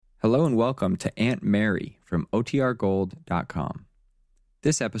Hello and welcome to Aunt Mary from OTRGold.com.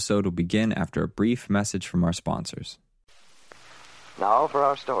 This episode will begin after a brief message from our sponsors. Now for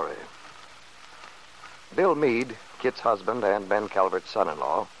our story. Bill Meade, Kit's husband and Ben Calvert's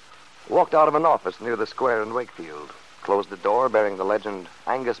son-in-law, walked out of an office near the square in Wakefield, closed the door bearing the legend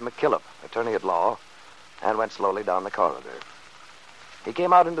Angus McKillop, attorney at law, and went slowly down the corridor. He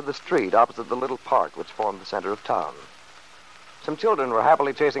came out into the street opposite the little park which formed the center of town. Some children were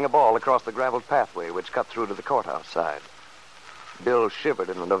happily chasing a ball across the graveled pathway which cut through to the courthouse side. Bill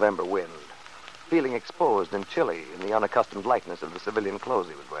shivered in the November wind, feeling exposed and chilly in the unaccustomed lightness of the civilian clothes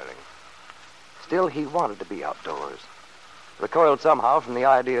he was wearing. Still, he wanted to be outdoors, recoiled somehow from the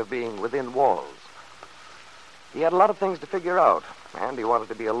idea of being within walls. He had a lot of things to figure out, and he wanted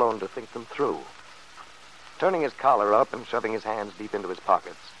to be alone to think them through. Turning his collar up and shoving his hands deep into his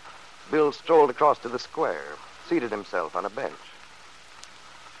pockets, Bill strolled across to the square, seated himself on a bench.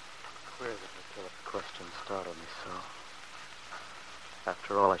 Queer that McKillop's question startled me so.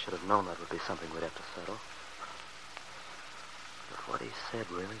 After all, I should have known that would be something we'd have to settle. But what he said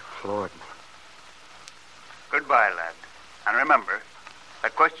really floored me. Goodbye, lad. And remember, the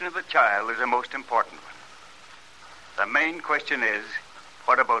question of the child is the most important one. The main question is,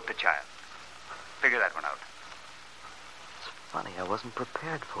 what about the child? Figure that one out. It's funny, I wasn't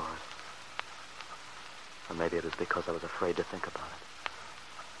prepared for it. Or maybe it was because I was afraid to think about it.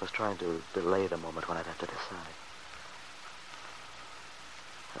 I was trying to delay the moment when I'd have to decide.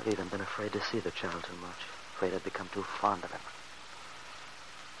 I'd even been afraid to see the child too much. Afraid I'd become too fond of him.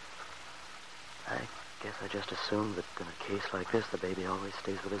 I guess I just assumed that in a case like this, the baby always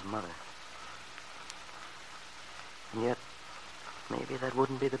stays with his mother. And yet, maybe that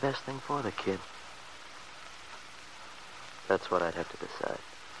wouldn't be the best thing for the kid. That's what I'd have to decide.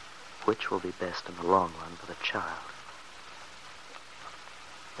 Which will be best in the long run for the child?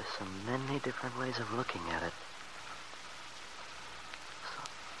 There's so many different ways of looking at it. So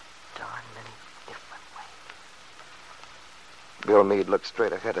darn many different ways. Bill Meade looked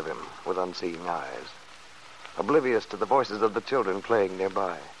straight ahead of him with unseeing eyes, oblivious to the voices of the children playing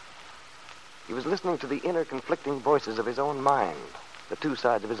nearby. He was listening to the inner conflicting voices of his own mind, the two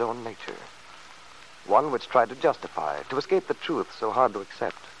sides of his own nature. One which tried to justify, to escape the truth so hard to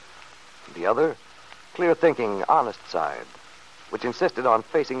accept. The other, clear-thinking, honest side, which insisted on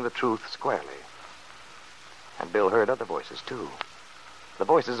facing the truth squarely. And Bill heard other voices, too. The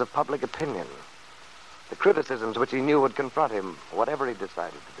voices of public opinion. The criticisms which he knew would confront him, whatever he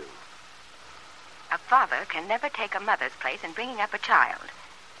decided to do. A father can never take a mother's place in bringing up a child.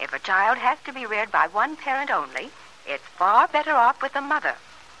 If a child has to be reared by one parent only, it's far better off with the mother.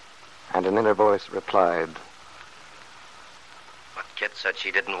 And an inner voice replied, But Kit said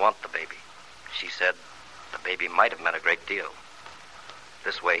she didn't want the baby. She said the baby might have meant a great deal.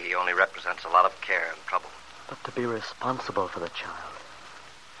 This way he only represents a lot of care and trouble. But to be responsible for the child.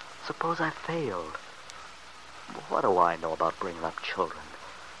 Suppose I failed. What do I know about bringing up children?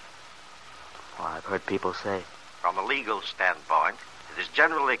 Well, I've heard people say, From a legal standpoint, it is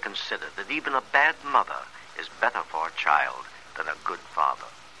generally considered that even a bad mother is better for a child than a good father.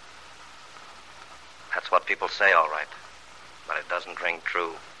 That's what people say, all right. But it doesn't ring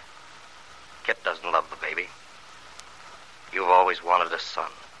true. Kit doesn't love the baby. You've always wanted a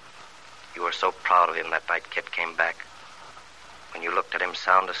son. You were so proud of him that night Kit came back. When you looked at him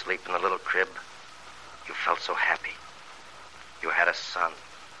sound asleep in the little crib, you felt so happy. You had a son.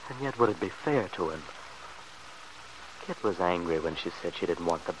 and yet would it be fair to him? Kit was angry when she said she didn't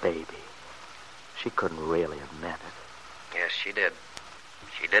want the baby. She couldn't really have meant it. Yes, she did.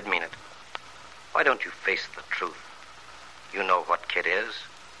 She did mean it. Why don't you face the truth? You know what Kit is.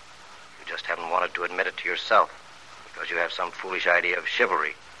 You just haven't wanted to admit it to yourself because you have some foolish idea of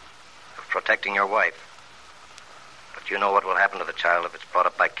chivalry, of protecting your wife. But you know what will happen to the child if it's brought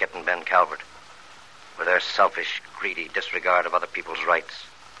up by Kit and Ben Calvert, with their selfish, greedy disregard of other people's rights,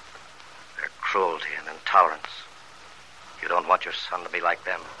 their cruelty and intolerance. You don't want your son to be like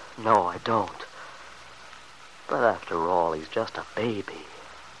them. No, I don't. But after all, he's just a baby.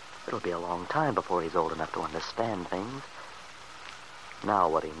 It'll be a long time before he's old enough to understand things. Now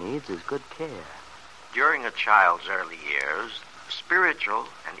what he needs is good care. During a child's early years, spiritual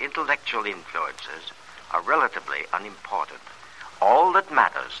and intellectual influences are relatively unimportant. All that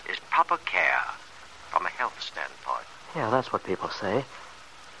matters is proper care from a health standpoint. Yeah, that's what people say.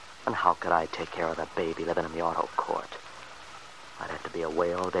 And how could I take care of that baby living in the auto court? I'd have to be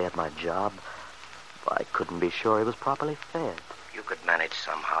away all day at my job. I couldn't be sure he was properly fed. You could manage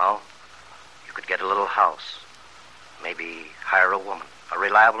somehow. You could get a little house. Maybe hire a woman, a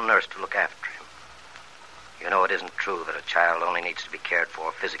reliable nurse to look after him. You know it isn't true that a child only needs to be cared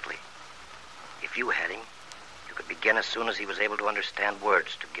for physically. If you had him, you could begin as soon as he was able to understand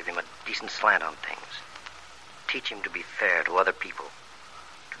words to give him a decent slant on things. Teach him to be fair to other people,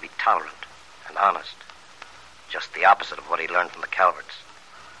 to be tolerant and honest. Just the opposite of what he learned from the Calverts.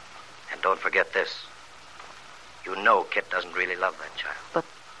 And don't forget this. You know Kit doesn't really love that child. But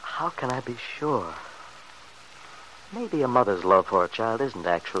how can I be sure? Maybe a mother's love for a child isn't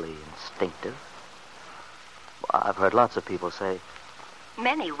actually instinctive. Well, I've heard lots of people say...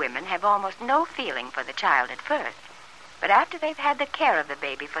 Many women have almost no feeling for the child at first. But after they've had the care of the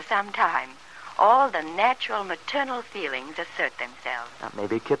baby for some time, all the natural maternal feelings assert themselves. Now,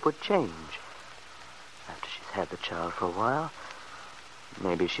 maybe Kit would change. After she's had the child for a while,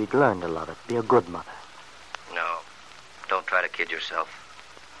 maybe she'd learn to love it, be a good mother. No, don't try to kid yourself.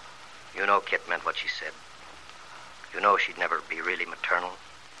 You know Kit meant what she said. You know she'd never be really maternal.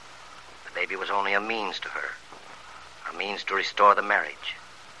 The baby was only a means to her. A means to restore the marriage.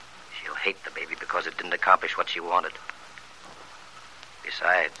 She'll hate the baby because it didn't accomplish what she wanted.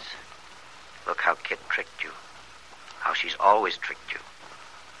 Besides, look how Kit tricked you. How she's always tricked you.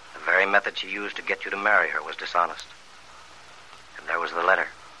 The very method she used to get you to marry her was dishonest. And there was the letter.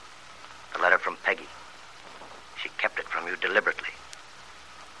 The letter from Peggy. She kept it from you deliberately.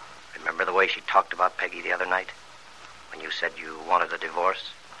 Remember the way she talked about Peggy the other night? When you said you wanted a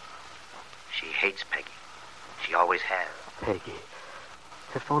divorce? She hates Peggy. She always has. Peggy.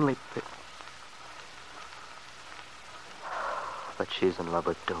 If only... But she's in love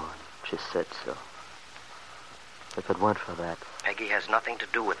with Dawn. She said so. If it weren't for that... Peggy has nothing to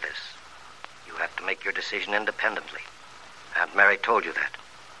do with this. You have to make your decision independently. Aunt Mary told you that.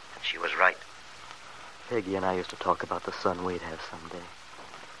 And she was right. Peggy and I used to talk about the son we'd have someday.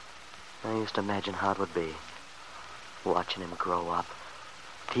 I used to imagine how it would be. Watching him grow up.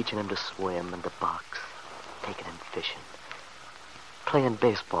 Teaching him to swim and to box. Taking him fishing. Playing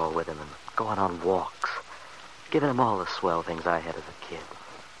baseball with him and going on walks. Giving him all the swell things I had as a kid.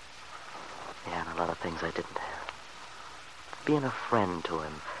 Yeah, and a lot of things I didn't have. Being a friend to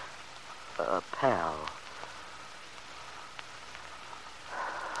him. A pal.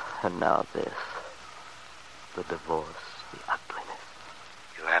 And now this. The divorce. The ugliness.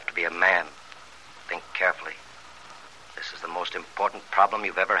 You have to be a man. Think carefully. This is the most important problem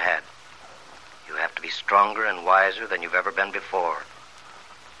you've ever had. You have to be stronger and wiser than you've ever been before.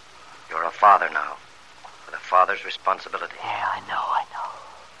 You're a father now, with a father's responsibility. Yeah, I know.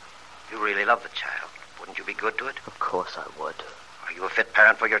 You really love the child. Wouldn't you be good to it? Of course I would. Are you a fit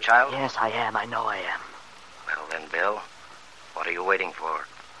parent for your child? Yes, I am. I know I am. Well then, Bill, what are you waiting for?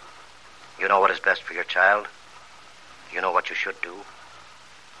 You know what is best for your child. You know what you should do.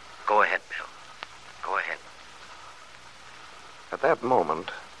 Go ahead, Bill. Go ahead. At that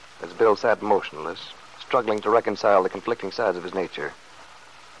moment, as Bill sat motionless, struggling to reconcile the conflicting sides of his nature,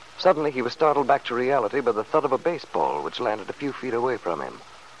 suddenly he was startled back to reality by the thud of a baseball which landed a few feet away from him.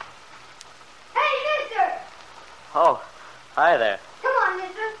 Hey, mister! Oh, hi there. Come on,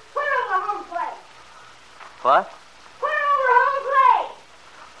 mister. Put her over home plate. What? Put her over home plate.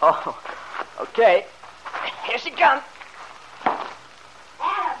 Oh, okay. Here she comes.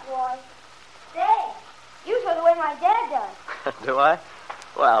 Atta boy. Say, you sort of the way my dad does. Do I?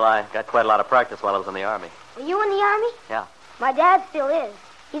 Well, I got quite a lot of practice while I was in the Army. Were you in the Army? Yeah. My dad still is.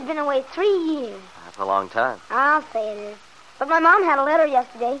 He's been away 3 years. That's a long time. I'll say it is. But my mom had a letter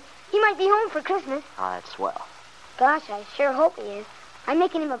yesterday. He might be home for Christmas. Ah, that's swell. Gosh, I sure hope he is. I'm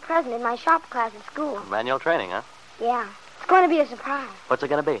making him a present in my shop class at school. Manual training, huh? Yeah. It's going to be a surprise. What's it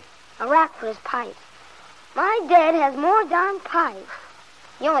going to be? A rack for his pipes. My dad has more darn pipes.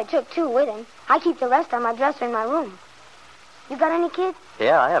 He only took 2 with him. I keep the rest on my dresser in my room. You got any kids?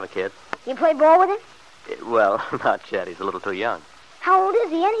 Yeah, I have a kid. You play ball with him? Well, not yet. He's a little too young. How old is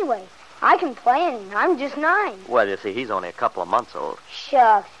he anyway? I can play, and I'm just 9. Well, you see, he's only a couple of months old.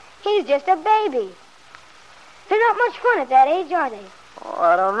 Shucks. He's just a baby. They're not much fun at that age, are they? Oh,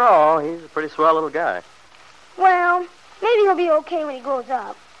 I don't know. He's a pretty swell little guy. Well, maybe he'll be okay when he grows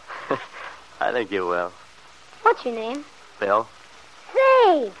up. I think you will. What's your name? Bill?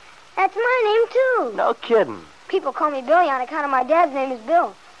 Say, that's my name, too. No kidding. People call me Billy on account of my dad's name is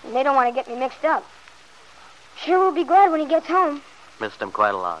Bill, and they don't want to get me mixed up. Sure will be glad when he gets home. Missed him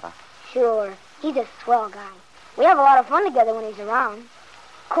quite a lot, huh? Sure. He's a swell guy. We have a lot of fun together when he's around.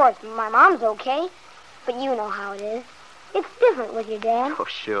 Of course, my mom's okay, but you know how it is. It's different with your dad. Oh,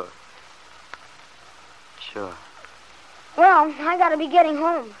 sure. Sure. Well, I gotta be getting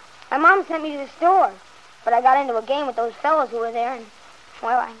home. My mom sent me to the store, but I got into a game with those fellows who were there, and,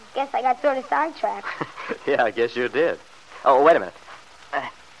 well, I guess I got sort of sidetracked. Yeah, I guess you did. Oh, wait a minute. I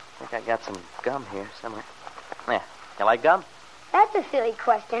think I got some gum here somewhere. You like gum? That's a silly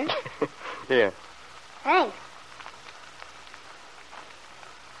question. Here. Thanks.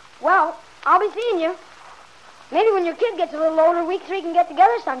 Well, I'll be seeing you. Maybe when your kid gets a little older, we three can get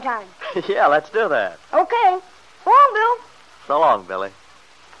together sometime. Yeah, let's do that. Okay. So long, Bill. So long, Billy.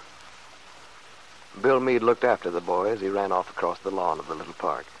 Bill Meade looked after the boy as he ran off across the lawn of the little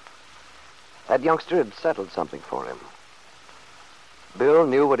park. That youngster had settled something for him. Bill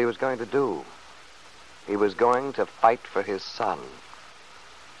knew what he was going to do. He was going to fight for his son.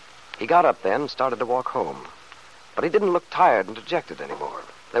 He got up then and started to walk home. But he didn't look tired and dejected anymore.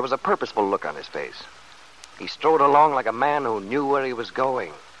 There was a purposeful look on his face. He strode along like a man who knew where he was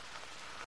going.